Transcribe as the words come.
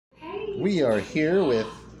We are here with...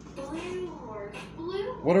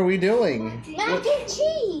 What are we doing? Mac and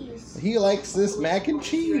cheese. He likes this mac and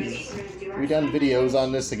cheese. We've done videos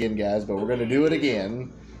on this again, guys, but we're going to do it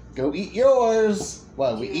again. Go eat yours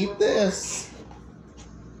while we eat this.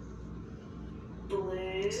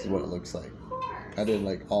 This is what it looks like. I did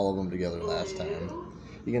like all of them together last time.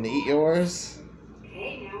 You going to eat yours?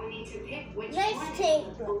 Let's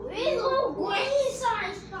take the little green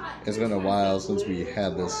size spot. It's been a while since we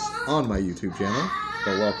had this on my YouTube channel,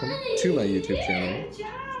 but welcome to my YouTube channel.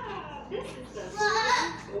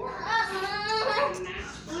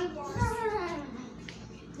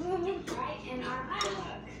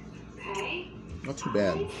 Not too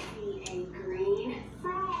bad.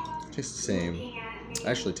 Tastes the same.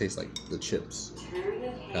 Actually tastes like the chips.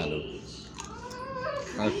 Kind of.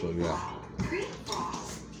 Actually, yeah.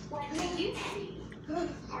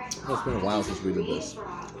 Well, it's been a while since we did this.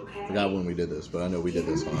 I forgot when we did this, but I know we did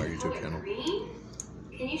this on our YouTube channel.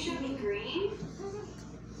 Can you show me green?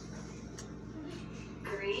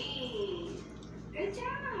 Green. Good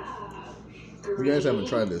job. If you guys haven't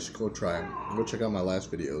tried this, go try it. Go check out my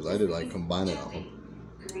last videos. I did like combining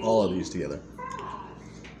all of these together.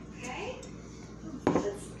 Okay.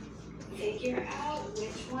 Let's figure out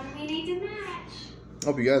which one we need to match.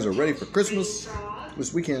 Hope you guys are ready for Christmas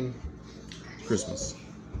this weekend. Christmas.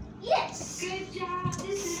 Yes. Good job.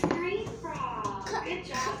 This is green frog. Good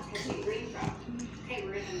job touching green frog. Okay,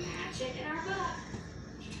 we're gonna match it in our book.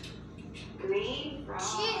 Green frog.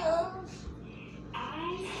 Cheetos. I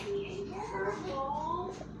see a purple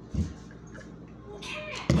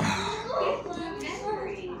cat.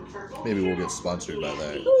 Maybe we'll get sponsored by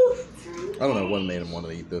that. I don't know what made him want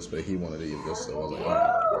to eat this, but he wanted to eat this, so I was like,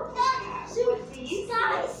 alright.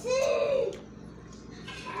 Spicy.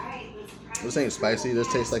 This ain't spicy, this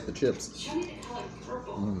tastes like the chips. Show me the color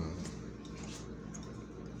purple.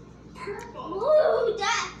 Purple. Ooh,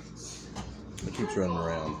 It keeps running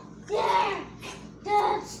around.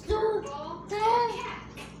 That's the cat.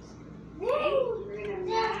 Okay, we're gonna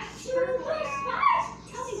match purple cat.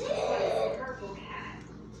 Tell me what's purple cat.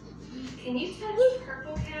 Can you touch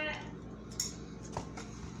purple cat?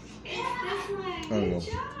 It's this one. Good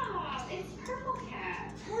job. It's purple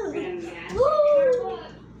cat. We're gonna match it in our book.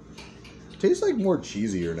 Tastes like more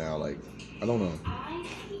cheesier now, like, I don't know. I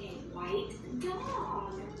see a white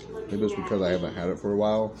dog. Maybe it's because I haven't had it for a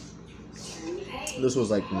while. This was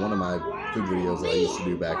like one of my food videos that I used to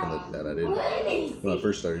do back in that I did when I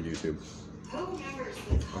first started YouTube. Who remembers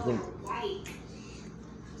the color white?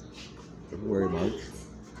 February, March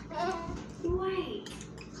White.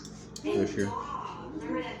 this year. Dog.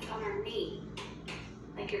 Remember that's on our knee.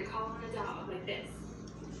 Like you're calling a dog like this.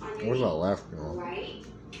 On your What was knee. that last year? White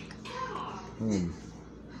dog.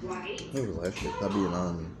 White. What was last year? I've been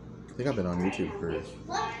on. I think I've been on YouTube for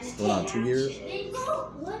going on 2 years. Which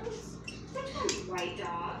one's white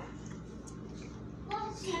dog?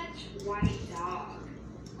 Touch white dog.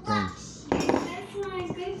 This one,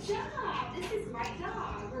 good job. This is white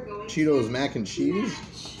dog. We're going Cheetos to Mac and Cheese.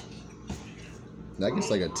 match. That gets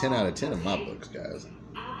like a 10 out of 10 in my books, guys.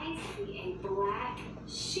 I see a black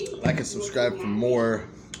sheep. Like and subscribe for more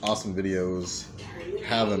awesome videos.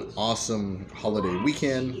 Have an awesome holiday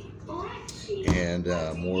weekend. And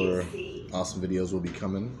more awesome videos will be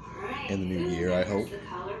coming in the new year, I hope.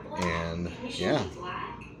 And yeah,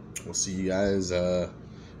 we'll see you guys in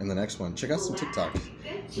the next one. Check out some TikTok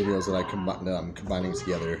videos that I'm combining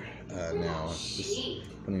together now.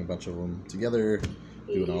 Just putting a bunch of them together,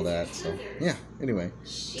 doing all that. So yeah, anyway,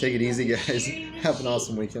 take it easy, guys. Have an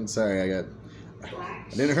awesome weekend. Sorry, I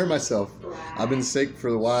didn't hurt myself. I've been sick for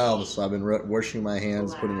a while, so I've been washing my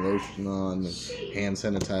hands, putting lotion on, and hand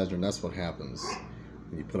sanitizer, and that's what happens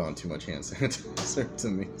when you put on too much hand sanitizer to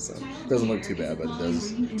me. So it doesn't look too bad, but it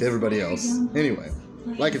does to everybody else. Anyway,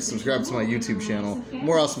 like and subscribe to my YouTube channel.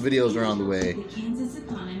 More awesome videos are on the way.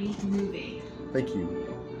 Thank you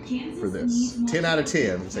for this. 10 out of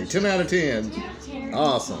 10. Say 10 out of 10.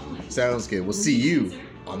 Awesome. Sounds good. We'll see you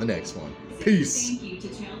on the next one. Peace. Thank you to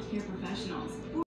child care professionals.